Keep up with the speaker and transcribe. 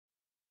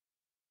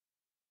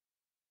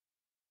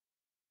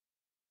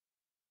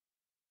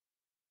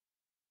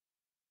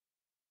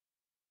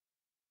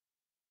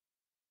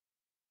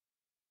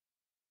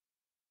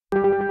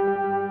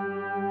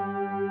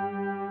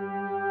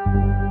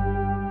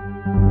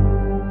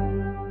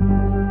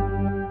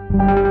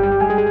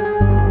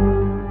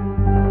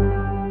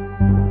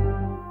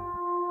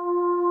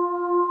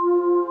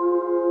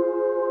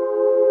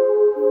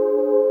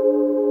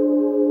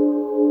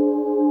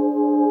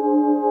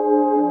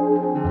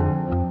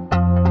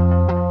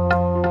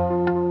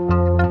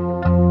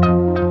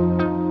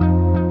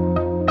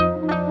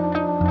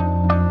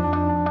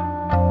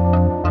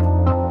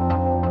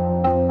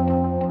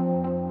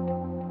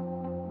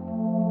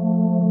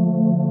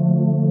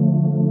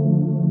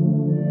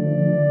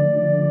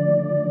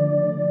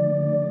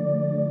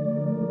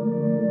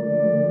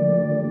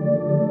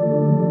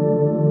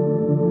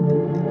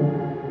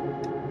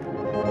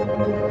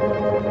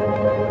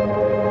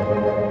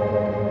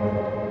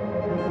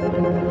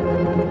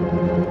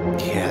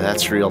Yeah,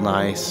 that's real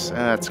nice.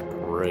 That's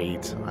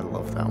great. I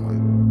love that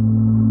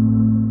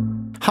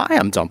one. Hi,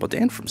 I'm Dumbo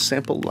Dan from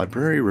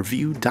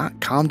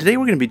SampleLibraryReview.com. Today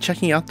we're going to be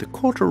checking out the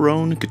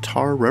Quartarone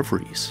Guitar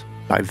Reveries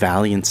by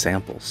Valiant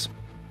Samples.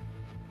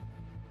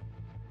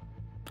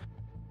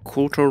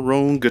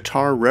 Quartarone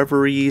Guitar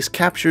Reveries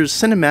captures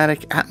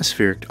cinematic,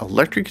 atmospheric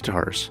electric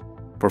guitars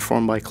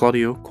performed by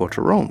Claudio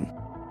Quartarone.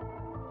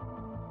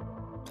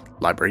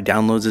 Library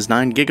downloads is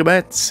 9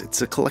 gigabytes.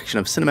 It's a collection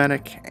of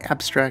cinematic,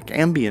 abstract,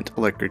 ambient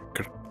electric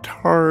guitars.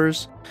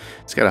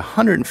 It's got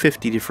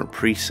 150 different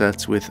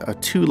presets with a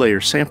 2-layer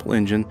sample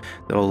engine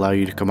that will allow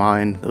you to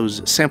combine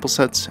those sample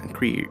sets and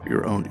create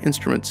your own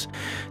instruments.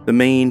 The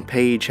main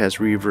page has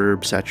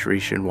reverb,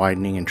 saturation,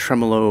 widening, and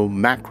tremolo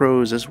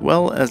macros, as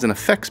well as an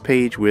effects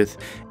page with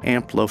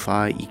amp,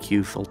 lo-fi,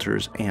 EQ,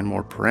 filters, and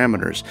more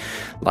parameters.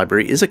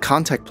 Library is a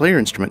Contact player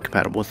instrument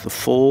compatible with the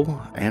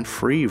full and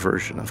free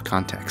version of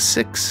Contact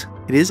 6.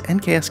 It is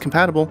NKS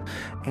compatible,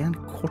 and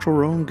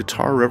Quartarone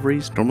Guitar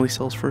Reveries normally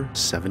sells for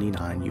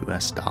 $79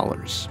 US.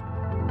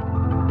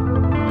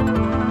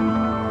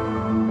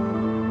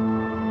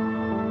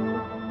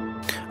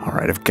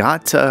 Alright, I've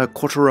got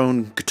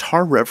Quartarone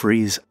Guitar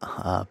Reveries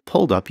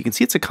pulled up. You can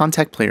see it's a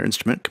Contact player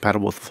instrument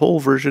compatible with the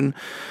full version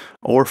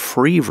or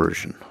free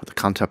version, or the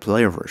Contact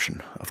player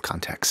version of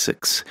Contact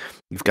 6.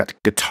 You've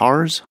got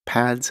guitars,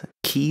 pads,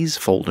 keys,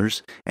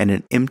 folders, and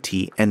an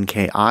empty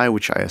NKI,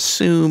 which I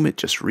assume it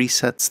just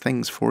resets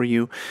things for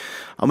you.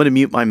 I'm going to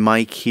mute my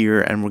mic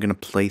here, and we're going to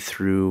play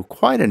through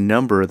quite a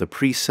number of the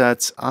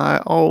presets.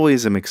 I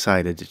always am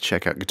excited to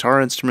check out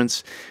guitar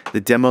instruments.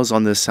 The demos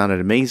on this sounded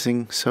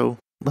amazing, so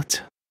let's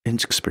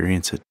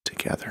experience it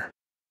together,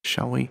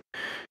 shall we?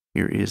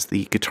 Here is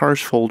the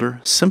guitars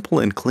folder, simple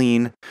and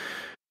clean.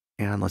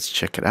 And let's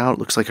check it out. It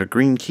looks like our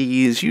green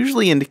keys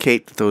usually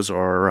indicate that those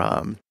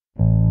are,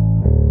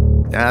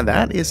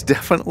 that is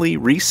definitely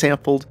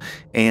resampled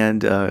and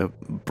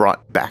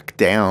brought back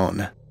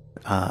down.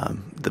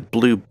 The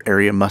blue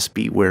area must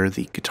be where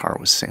the guitar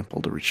was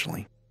sampled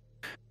originally.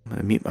 I'm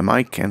going to mute my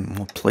mic and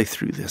we'll play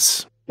through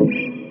this.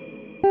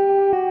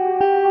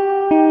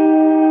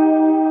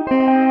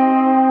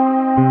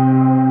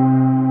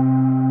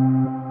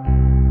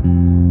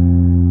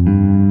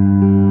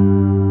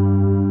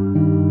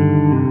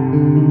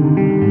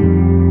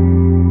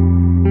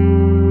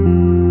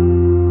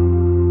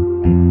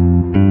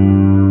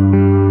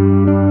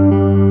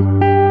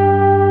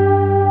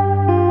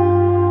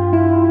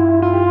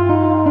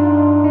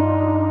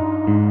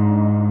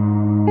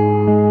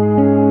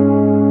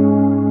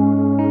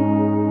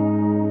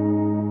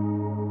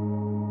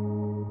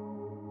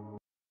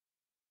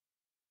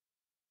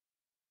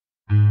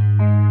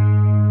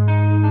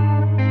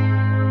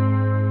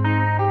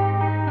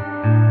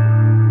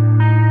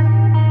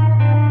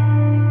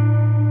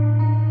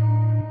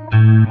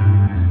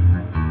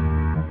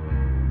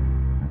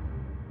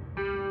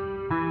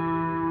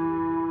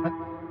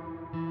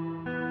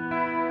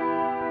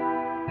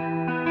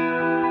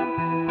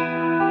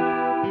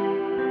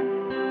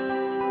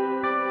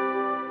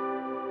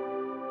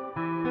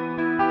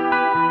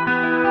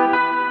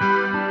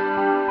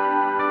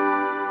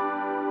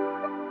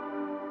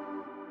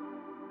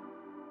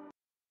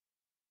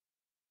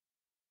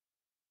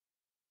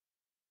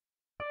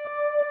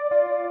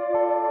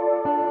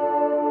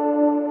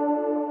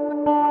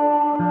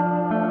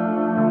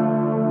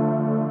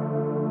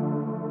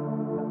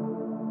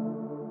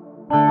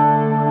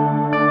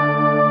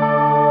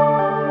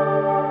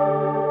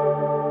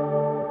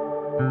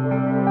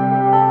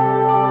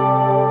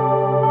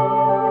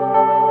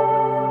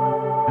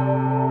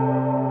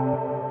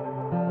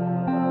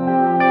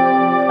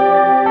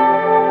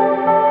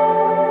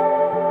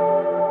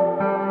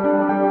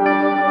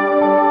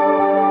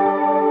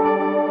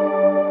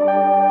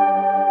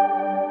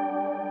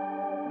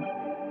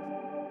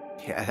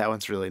 Yeah, that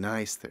one's really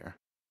nice there.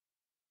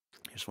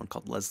 Here's one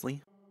called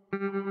Leslie.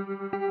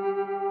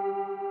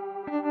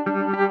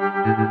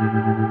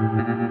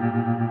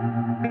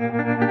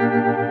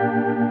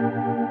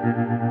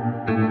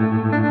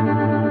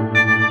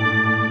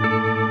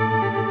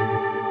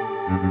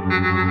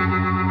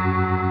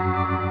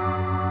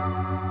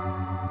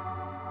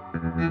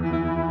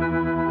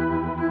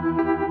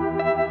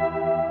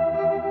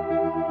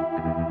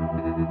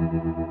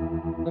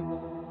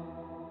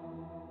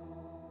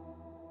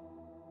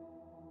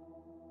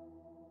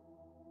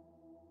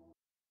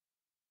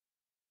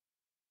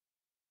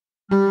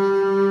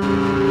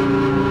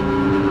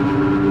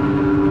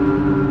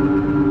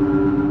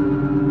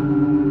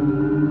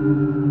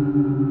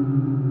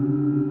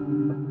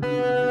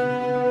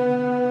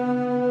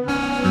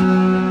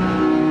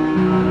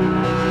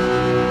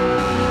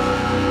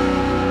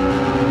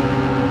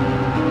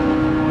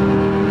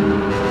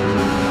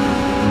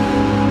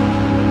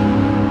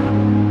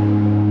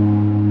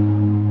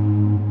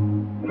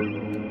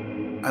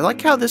 I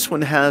like how this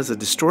one has a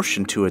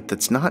distortion to it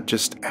that's not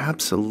just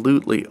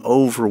absolutely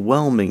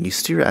overwhelming. You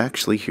still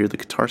actually hear the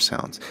guitar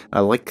sounds.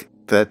 I like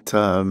that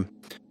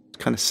it's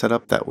kind of set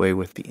up that way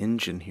with the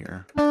engine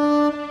here.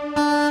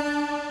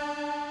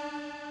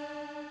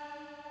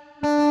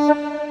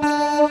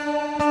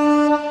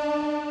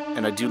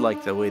 I do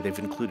like the way they've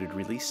included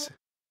release.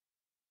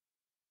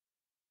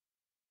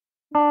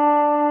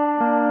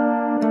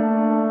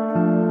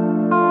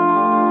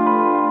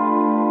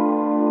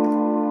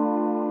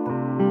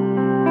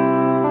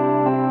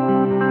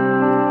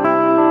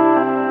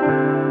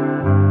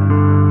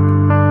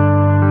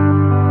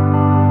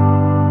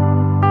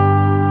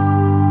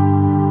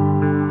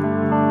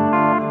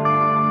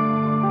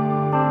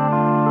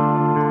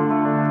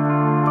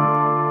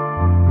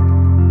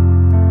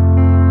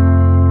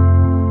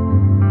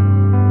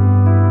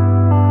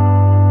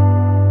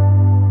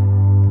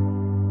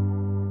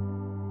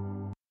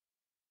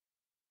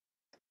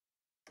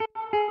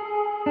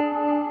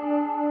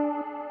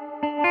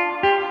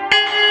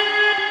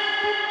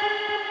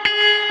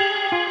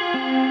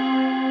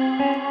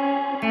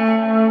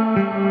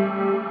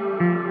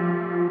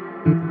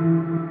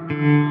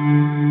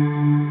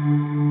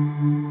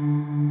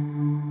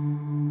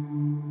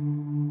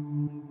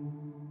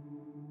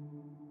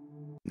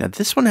 Now,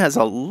 this one has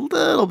a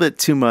little bit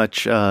too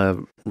much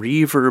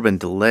reverb and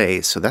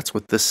delay, so that's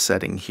what this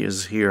setting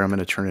is here. I'm going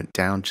to turn it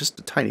down just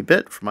a tiny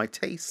bit for my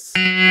tastes.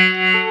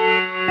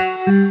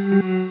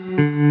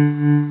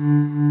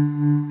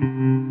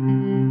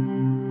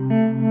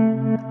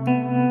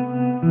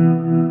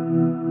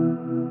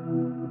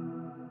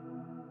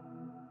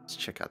 Let's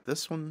check out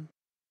this one.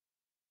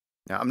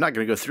 Now, I'm not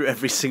going to go through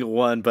every single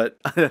one, but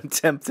I'm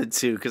tempted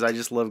to because I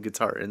just love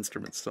guitar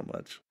instruments so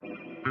much.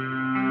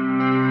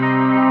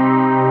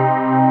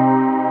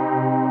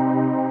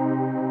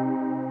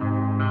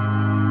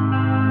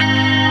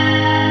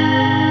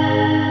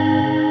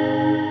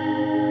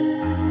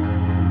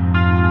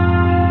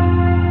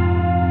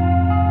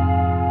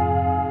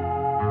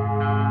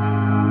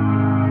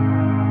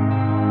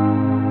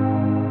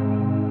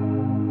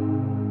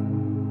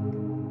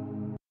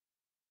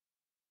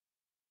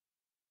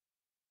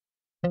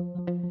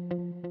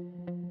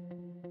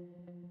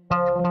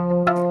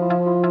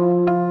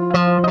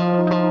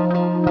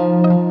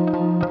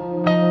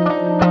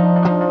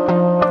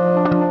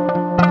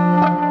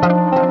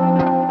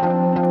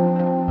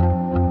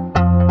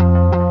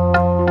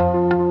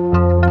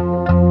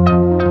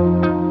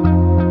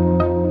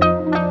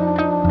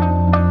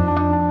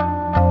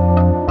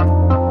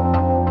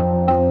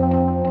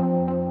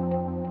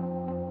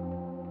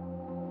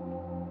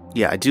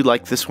 Yeah, I do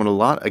like this one a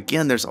lot.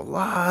 Again, there's a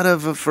lot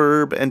of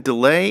reverb and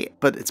delay,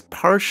 but it's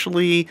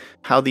partially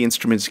how the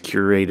instrument's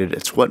curated.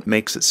 It's what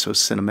makes it so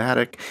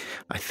cinematic.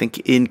 I think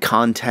in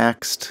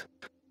context,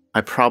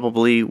 I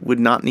probably would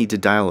not need to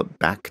dial it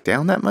back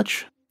down that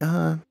much.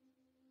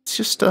 It's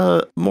just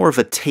more of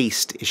a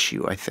taste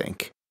issue, I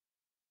think.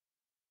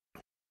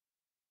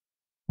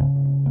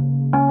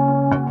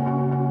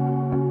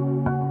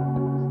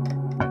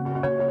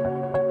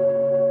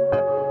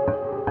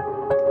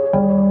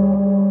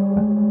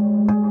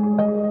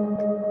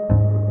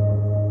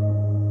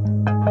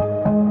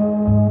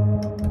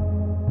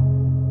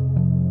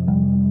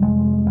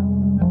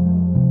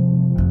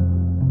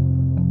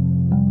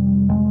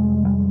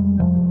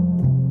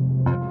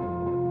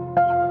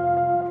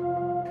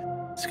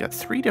 It's got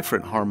 3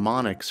 different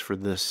harmonics for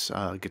this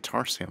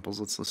guitar samples.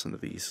 Let's listen to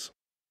these.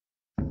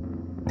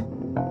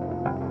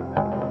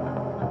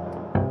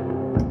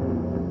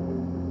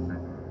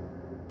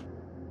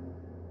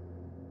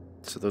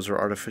 So those are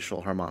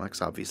artificial harmonics,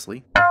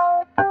 obviously. And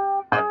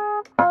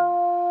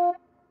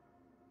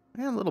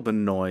a little bit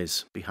of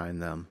noise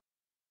behind them.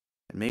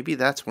 And maybe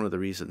that's one of the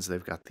reasons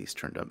they've got these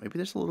turned up. Maybe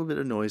there's a little bit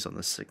of noise on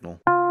the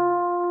signal.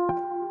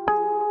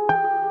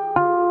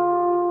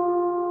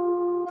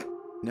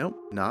 Nope,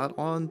 not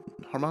on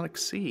harmonic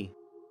C.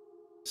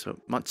 So it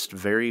must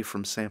vary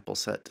from sample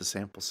set to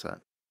sample set.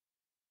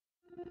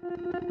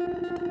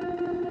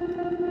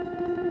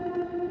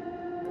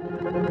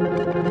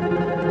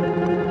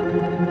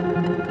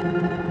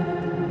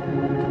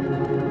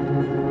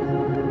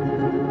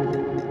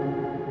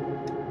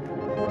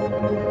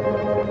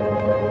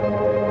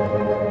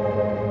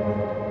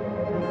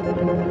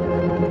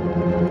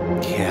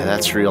 Yeah,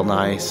 that's real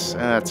nice.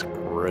 That's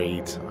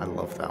great. I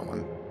love that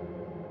one.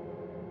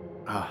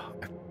 I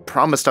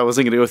promised I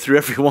wasn't going to go through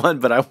every one,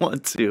 but I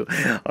want to.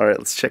 All right,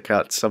 let's check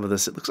out some of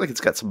this. It looks like it's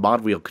got some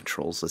mod wheel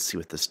controls. Let's see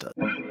what this does.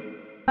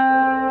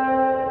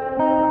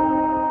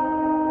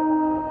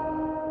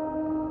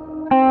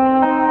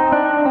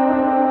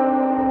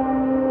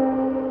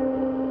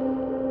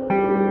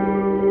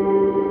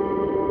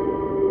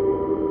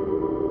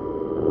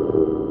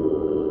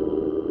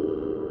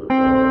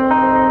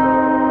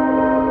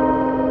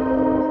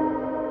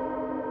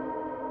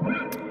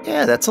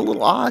 Yeah, that's a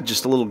little odd.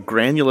 Just a little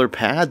granular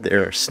pad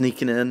there,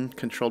 sneaking in,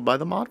 controlled by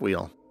the mod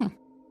wheel. All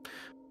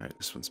right,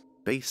 this one's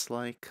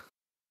bass-like.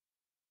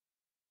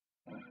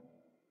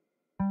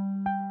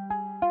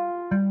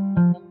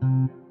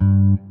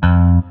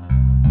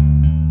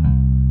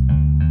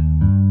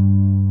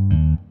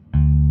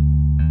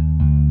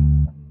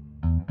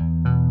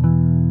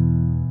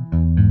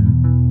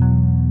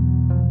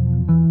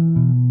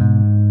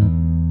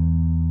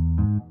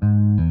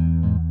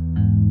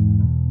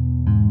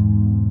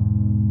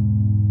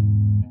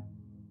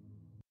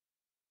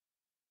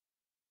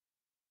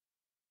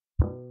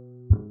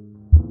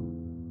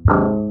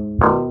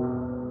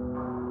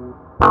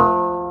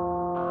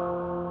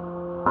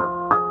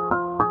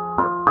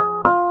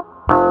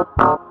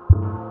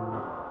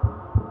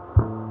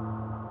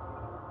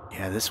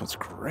 Yeah, this one's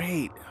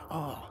great.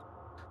 Oh,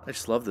 I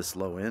just love this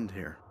low end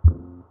here.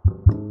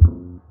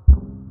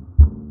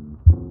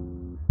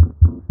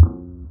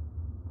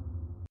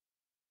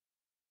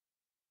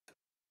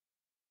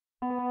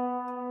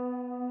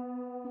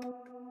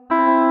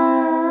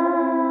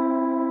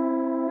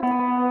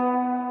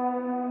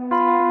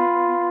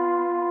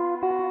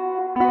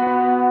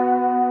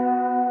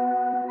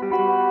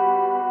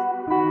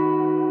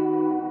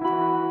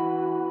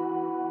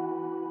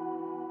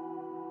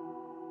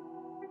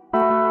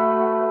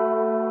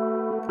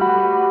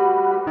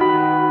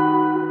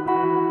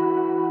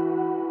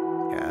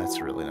 Yeah, that's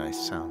a really nice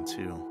sound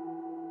too.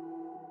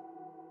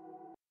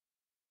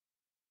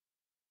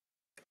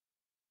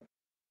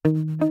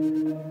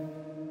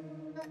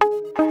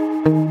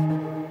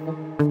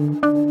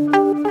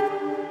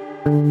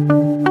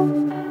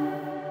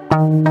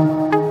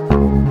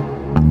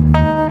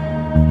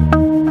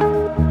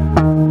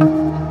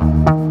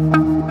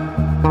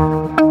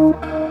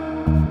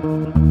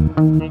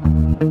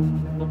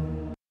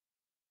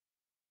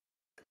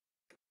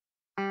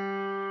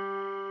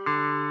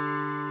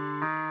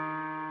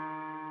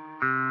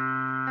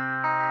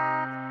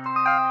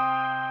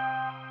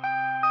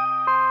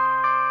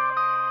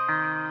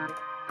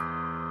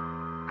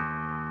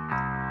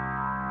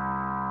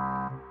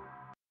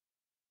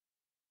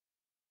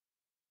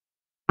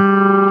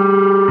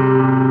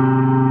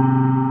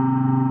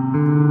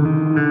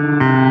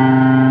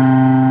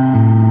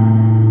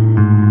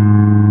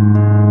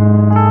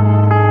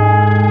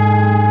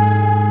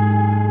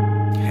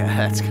 Yeah,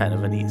 that's kind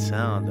of a neat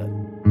sound.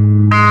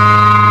 In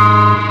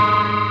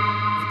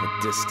the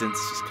distance,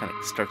 just kind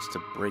of starts to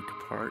break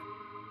apart.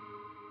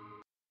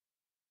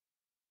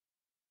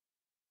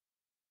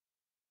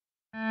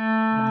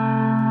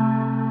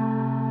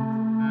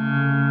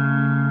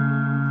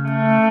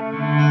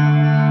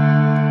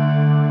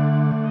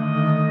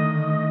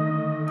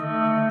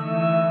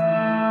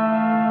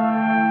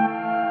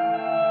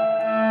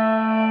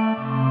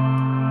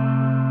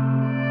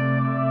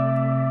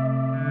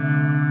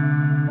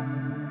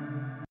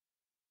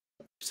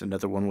 There's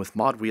another one with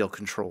mod wheel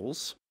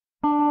controls.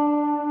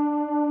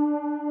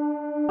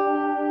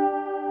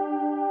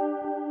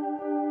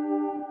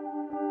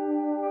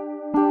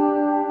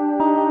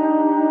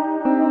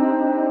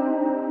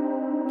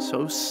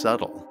 So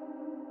subtle.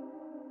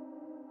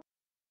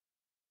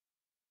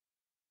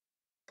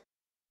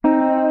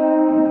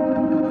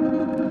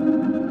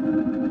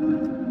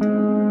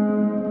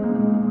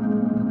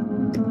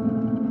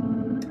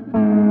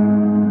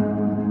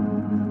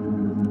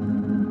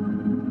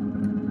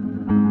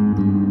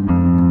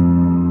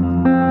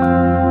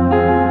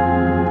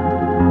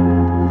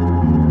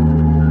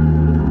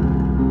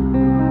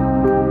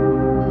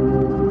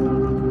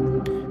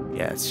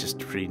 Yeah, it's just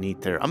pretty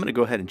neat there. I'm going to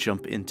go ahead and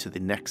jump into the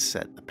next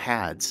set, the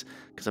pads,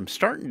 because I'm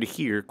starting to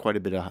hear quite a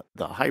bit of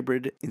the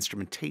hybrid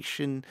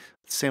instrumentation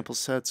sample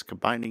sets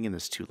combining in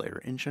this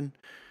 2-layer engine.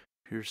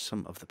 Here's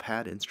some of the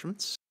pad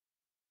instruments.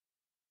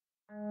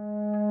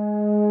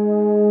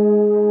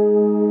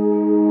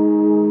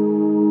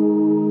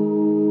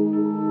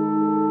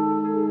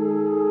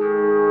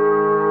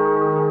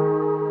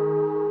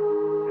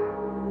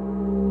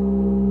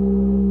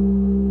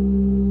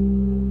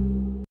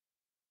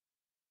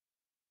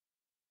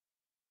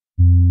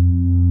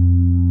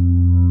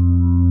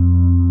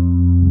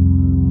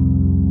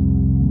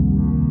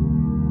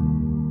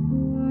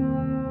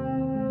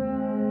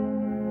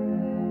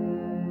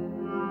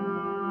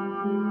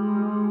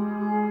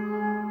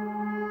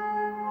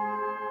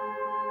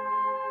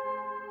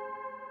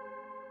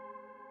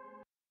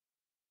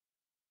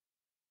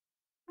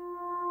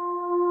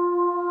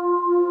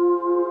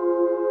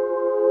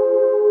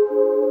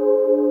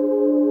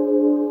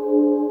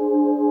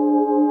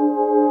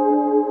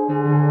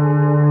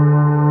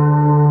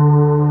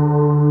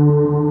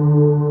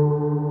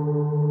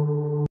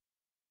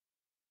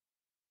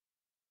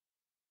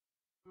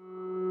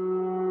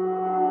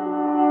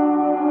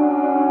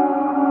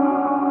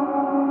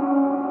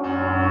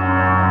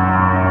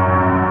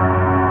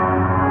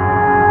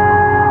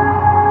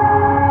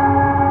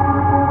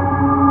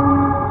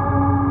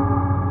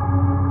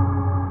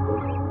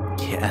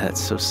 Yeah,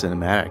 that's so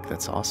cinematic.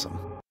 That's awesome.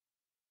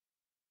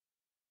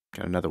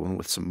 Got another one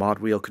with some mod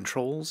wheel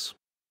controls.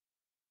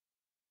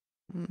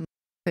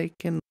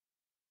 Taken.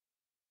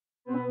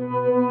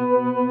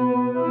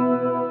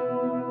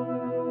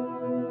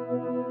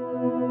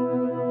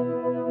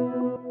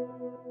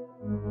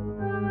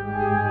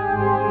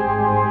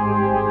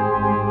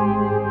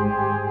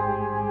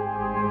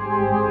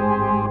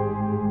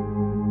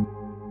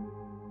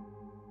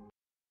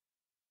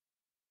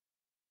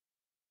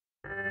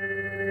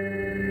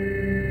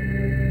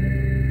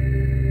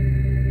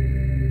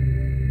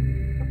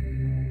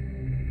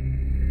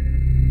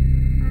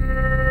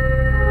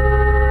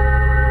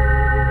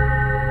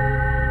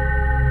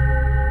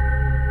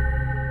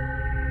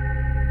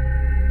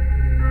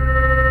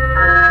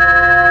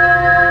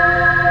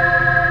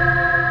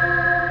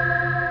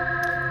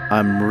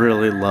 I'm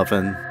really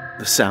loving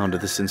the sound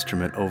of this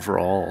instrument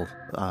overall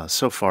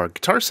so far.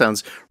 Guitar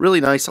sounds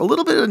really nice. A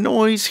little bit of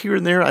noise here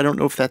and there. I don't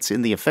know if that's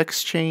in the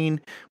effects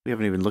chain. We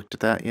haven't even looked at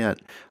that yet.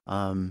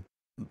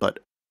 But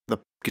the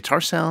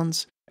guitar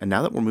sounds, and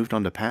now that we're moved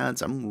on to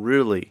pads, I'm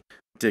really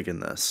digging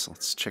this.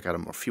 Let's check out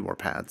a few more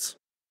pads.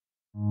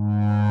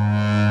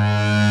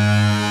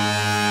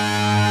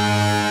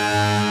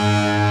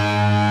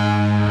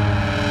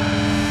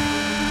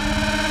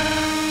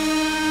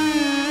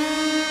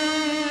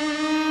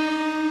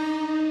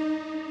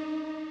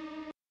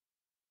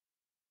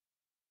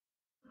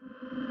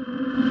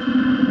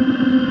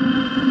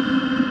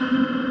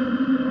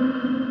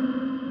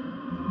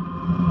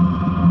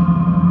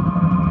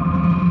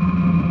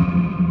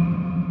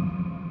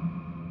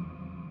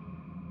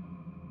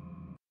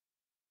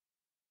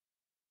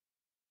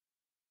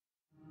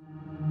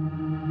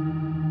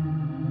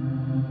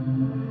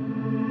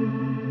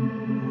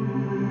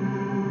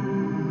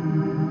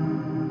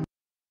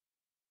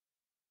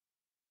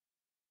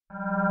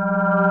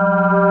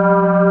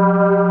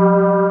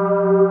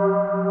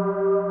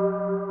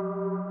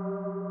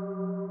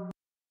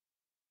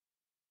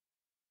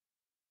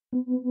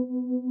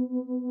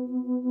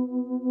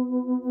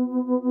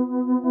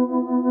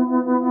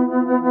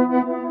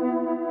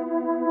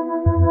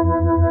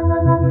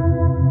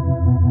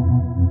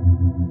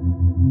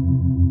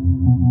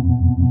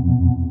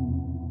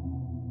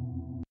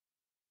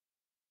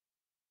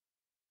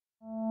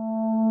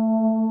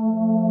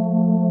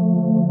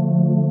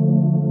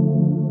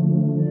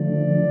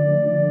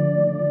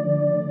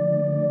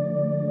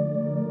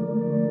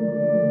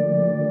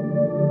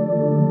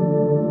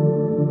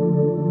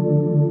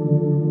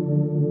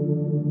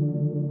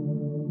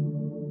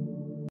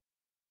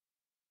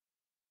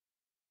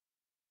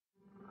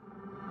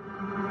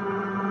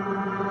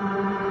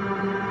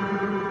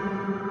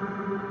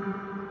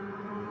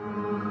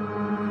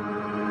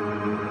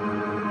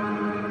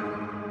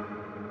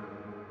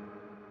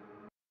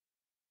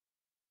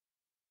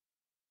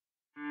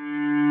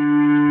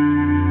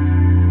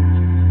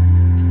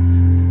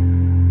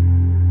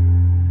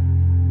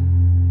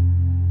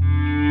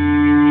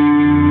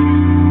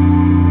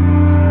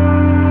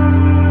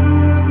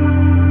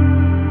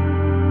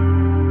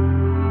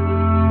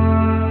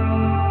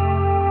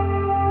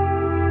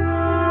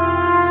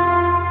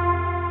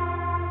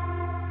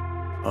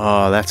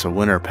 Oh, that's a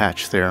winner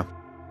patch there.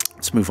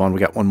 Let's move on. We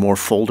got one more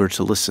folder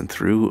to listen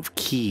through of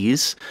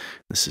keys.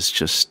 This is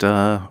just,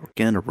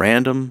 again, a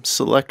random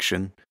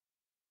selection.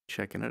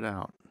 Checking it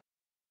out.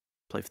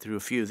 Play through a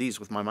few of these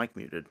with my mic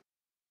muted.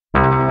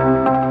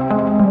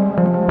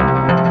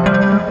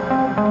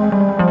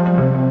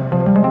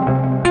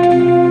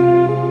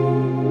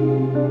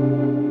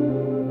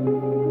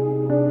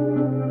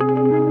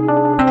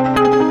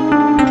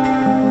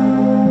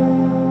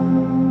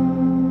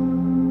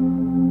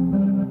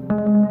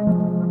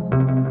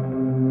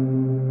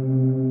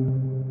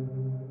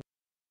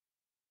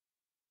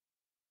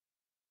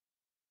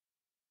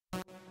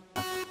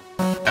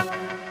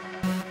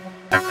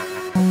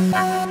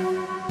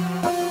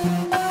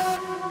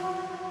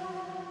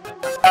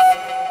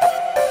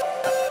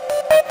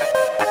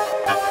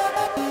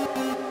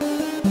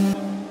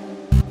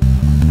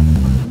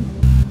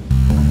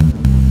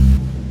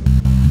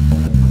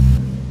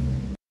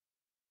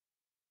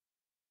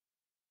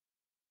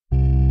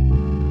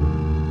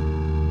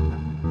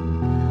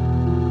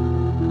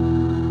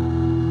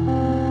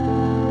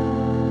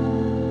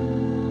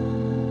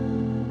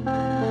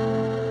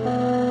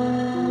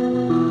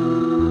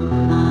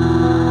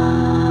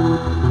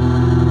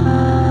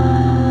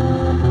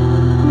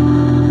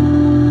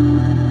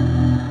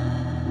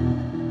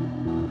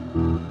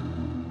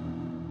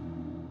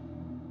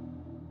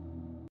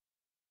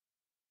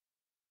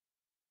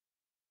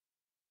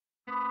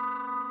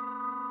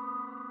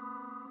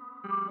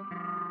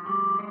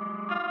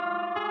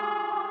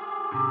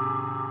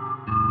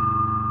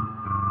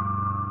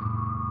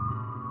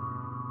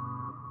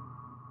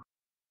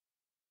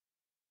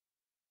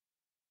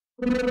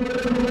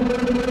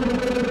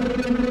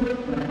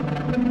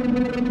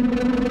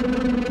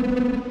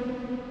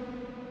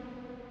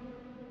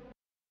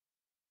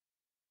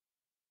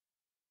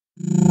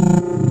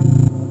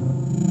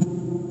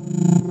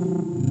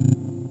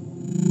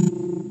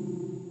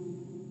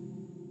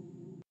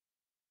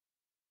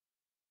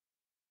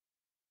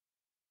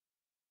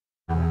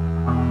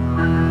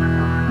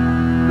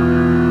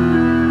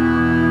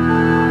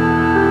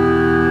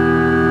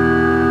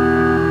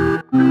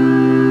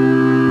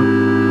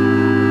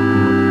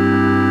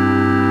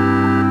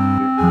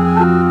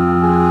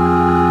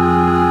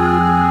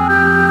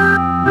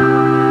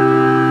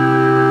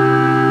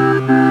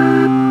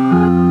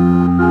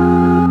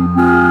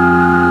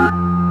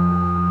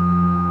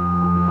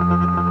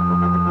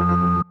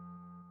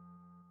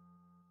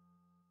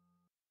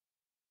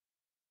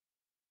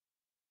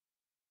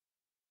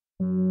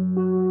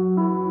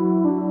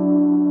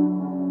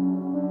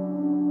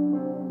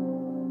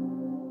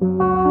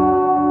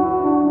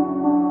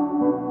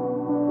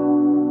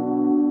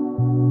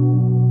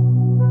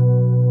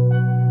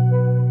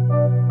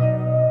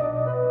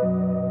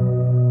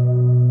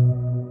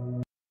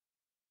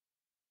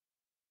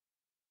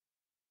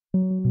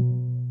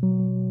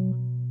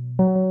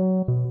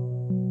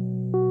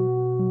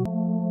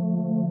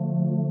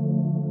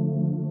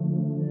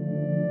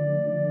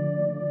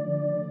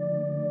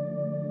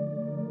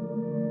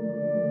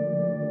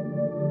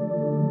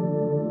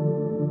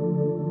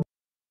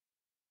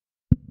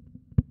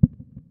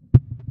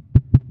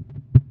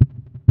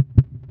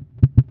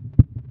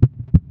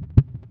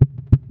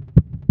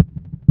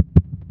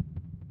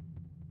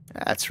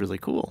 That's really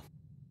cool.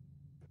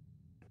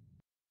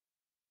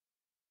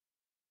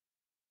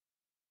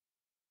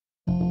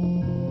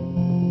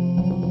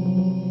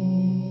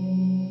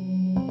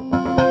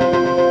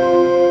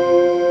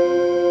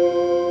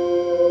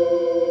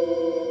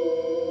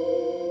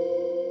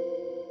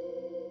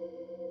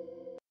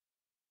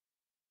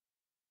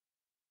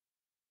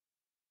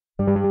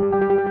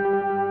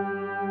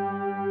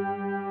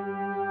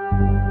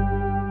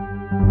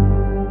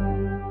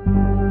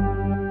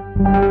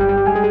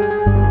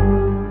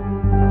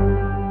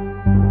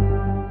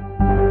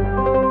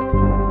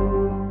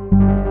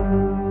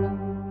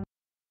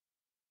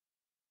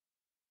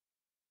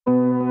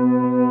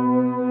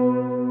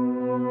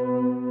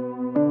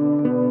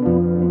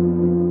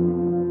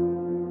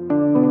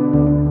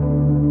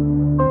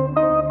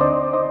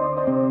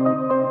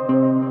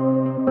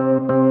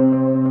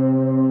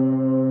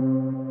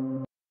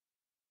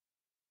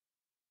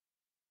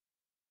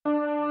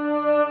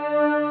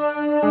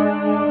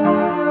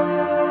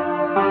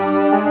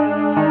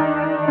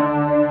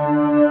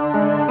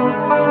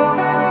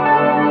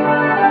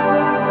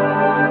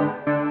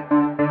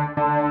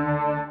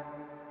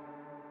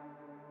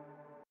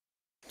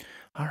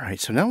 All right,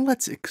 so now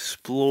let's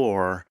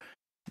explore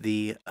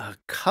the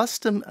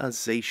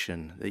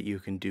customization that you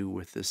can do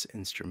with this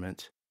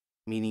instrument,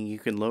 meaning you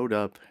can load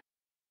up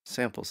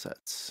sample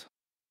sets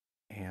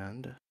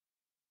and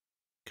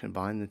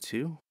combine the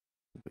two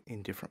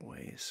in different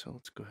ways. So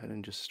let's go ahead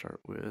and just start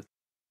with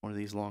one of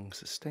these long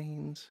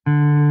sustains.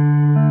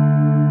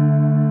 I'm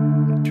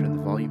going to turn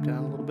the volume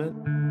down a little bit,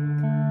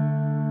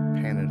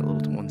 pan it a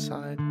little to one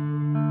side.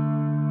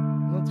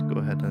 Let's go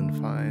ahead and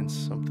find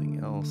something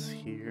else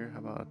here. How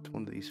about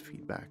one of these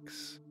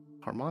feedbacks?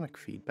 Harmonic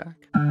feedback.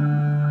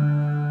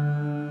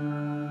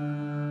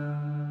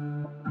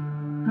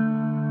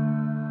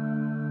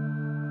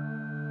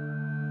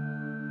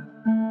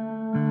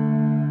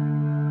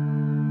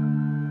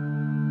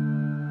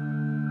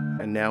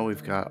 And now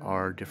we've got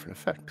our different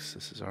effects.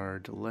 This is our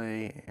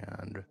delay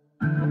and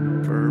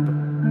verb.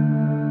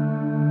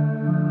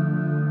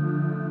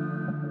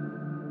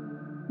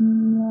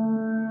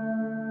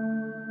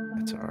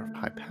 That's our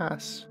high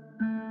pass.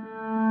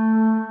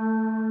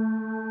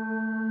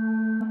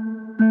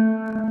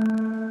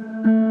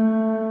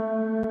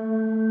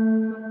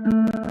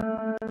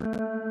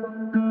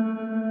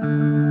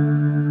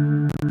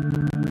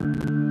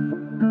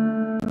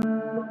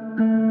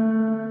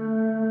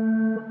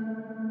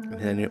 And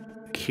then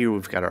here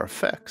we've got our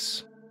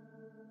effects.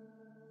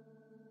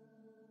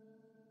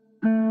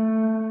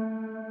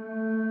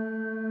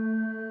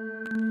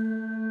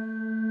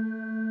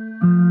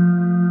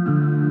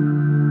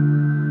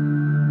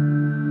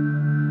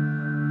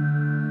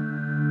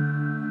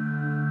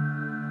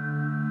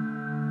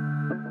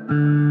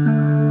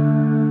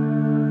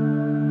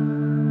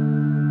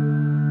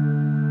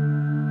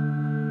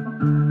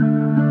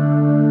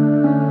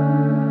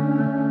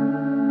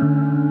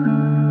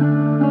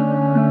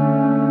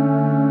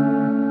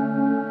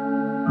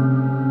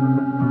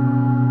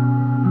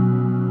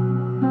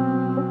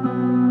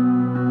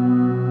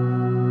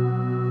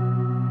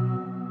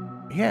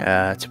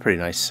 Yeah, it's a pretty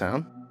nice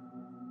sound.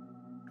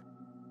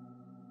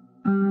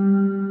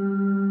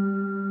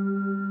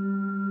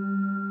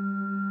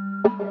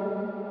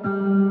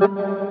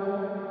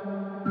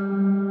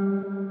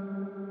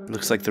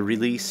 Looks like the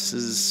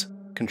releases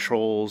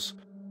controls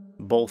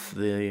both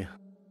the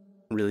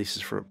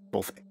releases for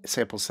both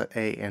sample set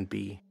A and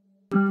B.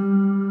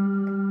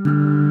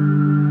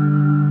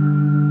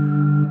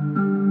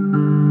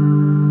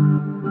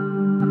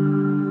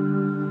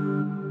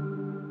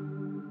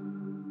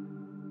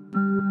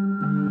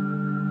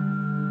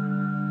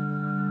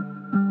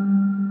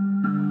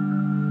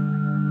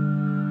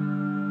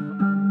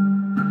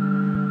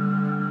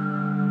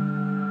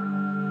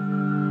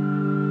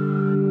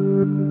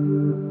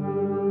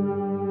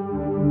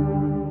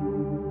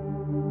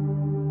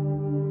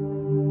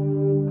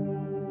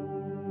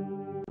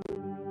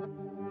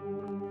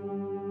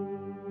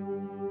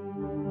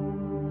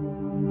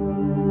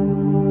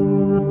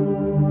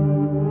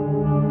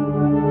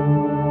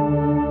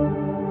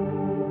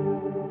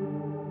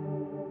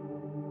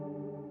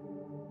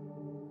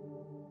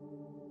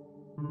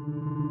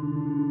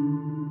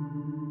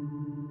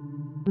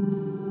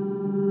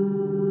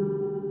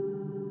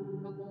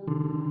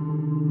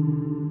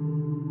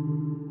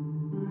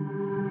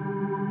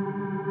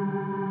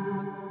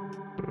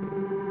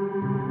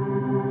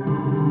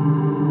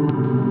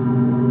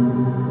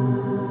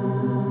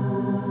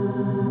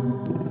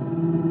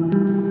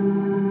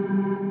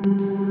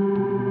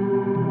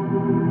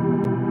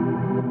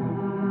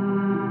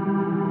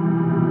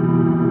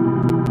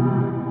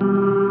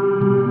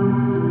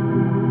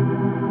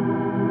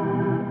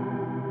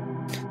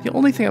 The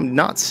only thing I'm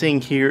not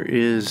seeing here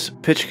is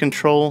pitch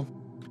control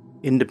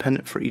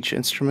independent for each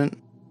instrument,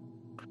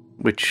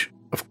 which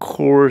of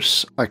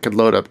course I could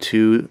load up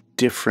to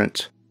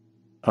different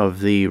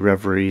of the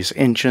Reveries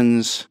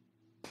engines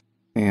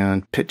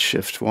and pitch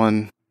shift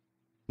one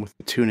with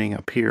the tuning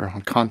up here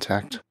on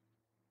contact.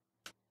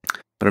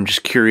 But I'm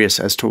just curious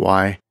as to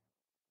why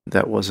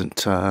that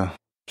wasn't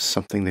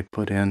something they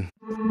put in.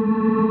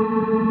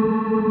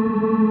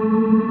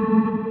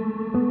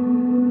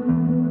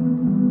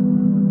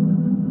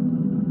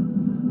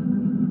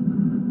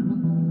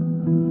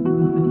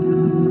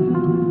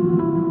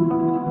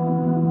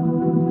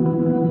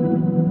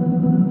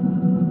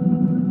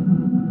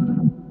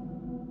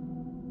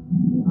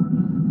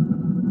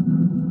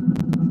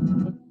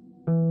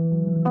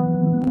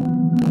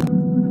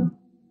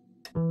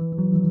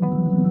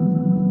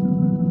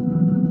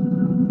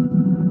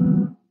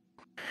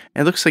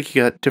 It looks like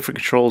you got different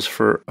controls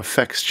for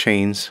effects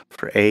chains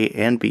for A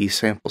and B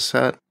sample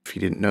set, if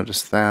you didn't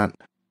notice that.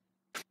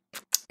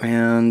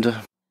 And,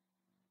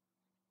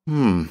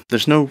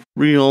 there's no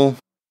real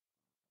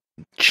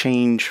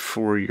change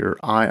for your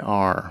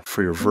IR,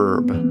 for your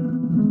verb.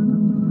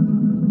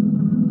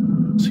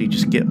 So you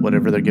just get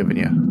whatever they're giving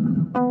you.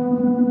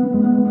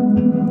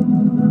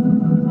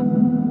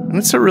 And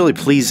it's a really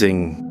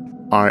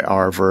pleasing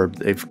IR verb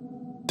they've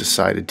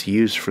decided to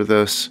use for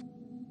this.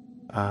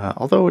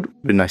 Although it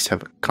would be nice to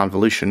have a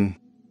convolution,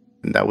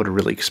 and that would have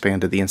really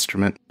expanded the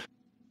instrument.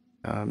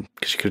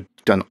 Because you could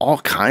have done all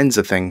kinds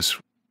of things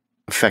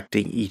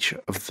affecting each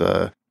of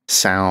the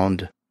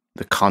sound,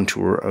 the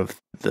contour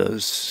of the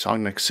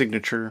sonic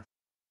signature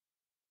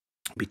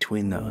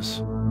between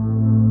those.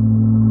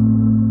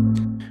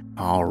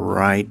 All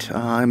right,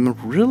 I'm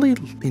really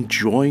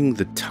enjoying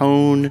the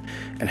tone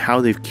and how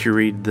they've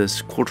curated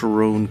this.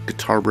 Quartarone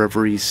Guitar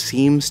Reveries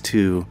seems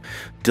to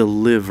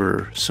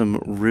deliver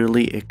some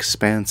really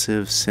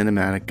expansive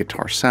cinematic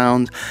guitar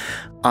sounds.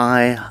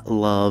 I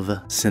love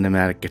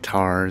cinematic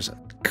guitars,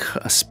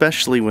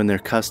 especially when they're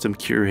custom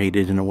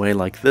curated in a way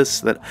like this,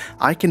 that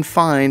I can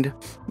find,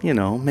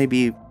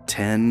 maybe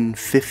 10,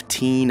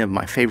 15 of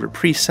my favorite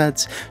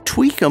presets,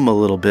 tweak them a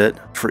little bit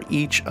for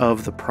each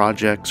of the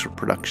projects or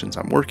productions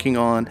I'm working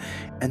on,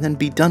 and then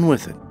be done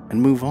with it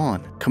and move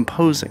on,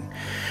 composing.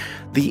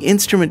 The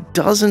instrument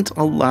doesn't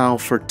allow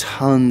for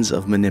tons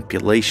of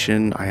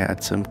manipulation. I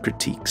had some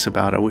critiques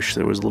about, I wish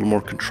there was a little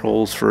more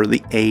controls for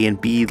the A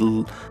and B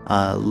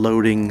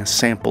loading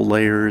sample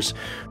layers,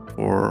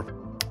 or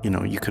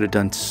you could have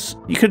done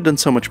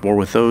so much more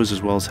with those,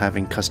 as well as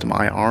having custom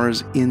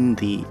IRs in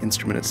the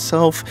instrument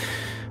itself.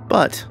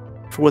 But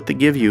for what they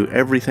give you,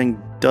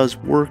 everything does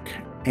work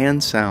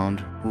and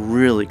sound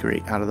really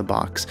great out of the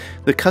box.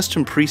 The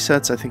custom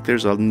presets, I think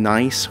there's a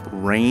nice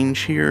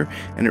range here,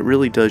 and it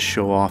really does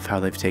show off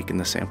how they've taken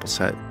the sample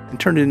set and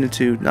turned it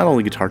into not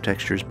only guitar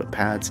textures, but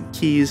pads and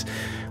keys,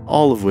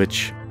 all of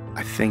which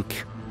I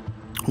think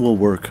will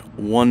work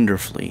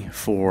wonderfully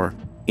for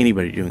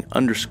anybody doing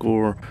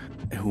underscore,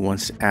 who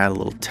wants to add a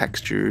little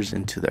textures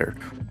into their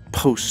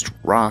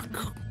post-rock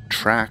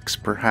tracks,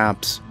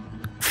 perhaps.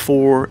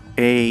 For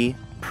a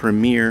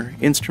premier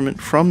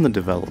instrument from the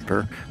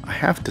developer, I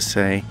have to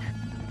say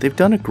they've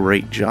done a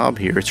great job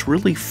here. It's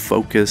really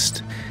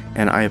focused,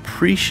 and I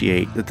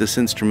appreciate that this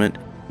instrument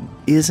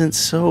isn't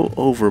so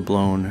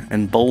overblown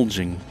and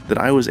bulging, that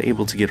I was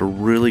able to get a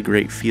really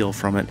great feel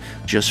from it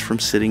just from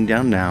sitting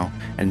down now,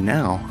 and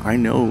now I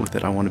know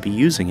that I want to be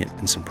using it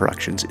in some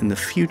productions in the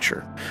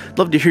future.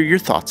 Love to hear your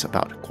thoughts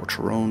about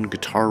Quartarone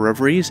Guitar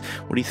Reveries.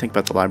 What do you think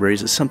about the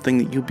libraries? Is something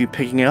that you'd be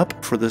picking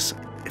up for this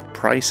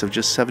price of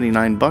just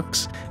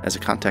 $79 as a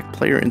contact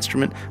player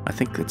instrument? I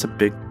think that's a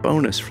big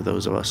bonus for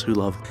those of us who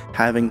love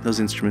having those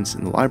instruments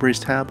in the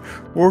libraries tab,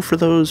 or for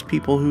those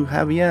people who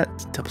have yet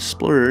to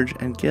splurge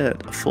and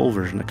get a full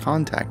version of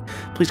Contact.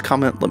 Please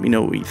comment, let me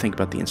know what you think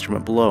about the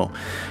instrument below.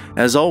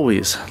 As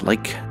always,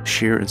 like,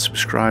 share, and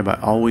subscribe. I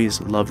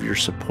always love your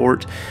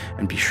support,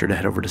 and be sure to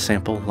head over to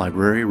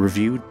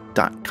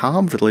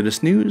samplelibraryreview.com for the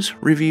latest news,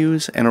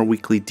 reviews, and our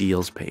weekly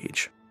deals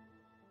page.